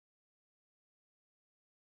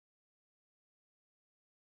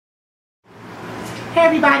Hey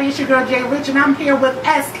everybody, it's your girl Jay Rich and I'm here with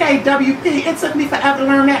SKWP. It took me forever to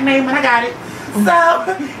learn that name and I got it.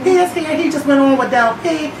 So, he is here. He just went on with Del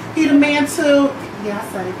P. He the man too. Yeah, I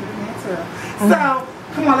said it. He the man too. So,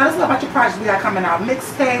 come on, let us know about your projects we got coming out.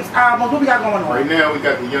 Mixtapes, albums, what we got going on? Right now, we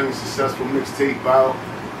got the Young and Successful mixtape out.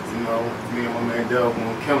 You know, me and my man Del going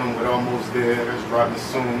to kill him with Almost There. That's dropping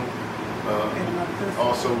soon.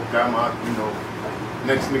 Also got my,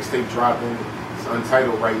 next mixtape dropping. It's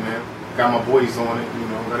untitled right now. Got my boys on it,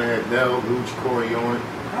 Gotta have Del, Luch, Corey on it.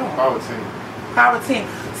 Power Team. Power Team.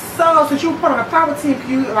 So, since you put on a Power Team, can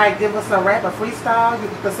you give us a rap, a freestyle? You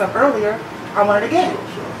put this up earlier. I want it again.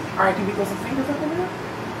 Sure. Alright, can we throw some fingers up in there?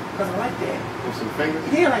 Because I like that. Throw some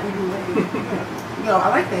fingers? Yeah, like we do that. Yo, I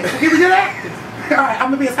like that. Can we do that? Alright,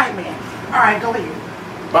 I'm gonna be a hype man. Alright, go ahead.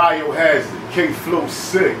 Biohazard, K-Flow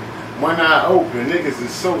sick. One eye open, niggas is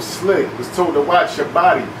so slick. Was told to watch your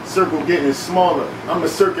body, circle getting smaller. I'm a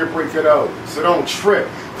circuit breaker though, so don't trip.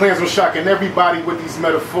 Plans on shocking everybody with these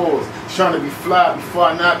metaphors. Trying to be fly before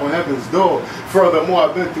I knock on heaven's door. Furthermore,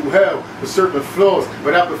 I've been through hell with certain flaws,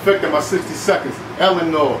 but I perfected my 60 seconds.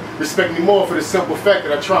 Eleanor, respect me more for the simple fact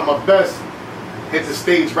that I try my best. Hit the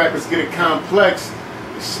stage, rappers get it complex.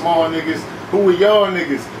 The small niggas. Who are y'all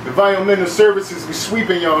niggas? Environmental services, we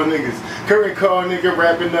sweeping y'all niggas. Current car nigga,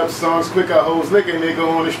 rapping up songs. Quick I hoes, licking nigga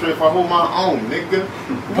on the strength. I hold my own, nigga.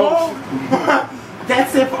 Whoa.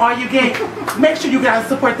 That's it for all you get. Make sure you guys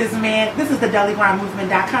support this man. This is the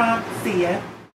DeliGrindMovement.com. See ya.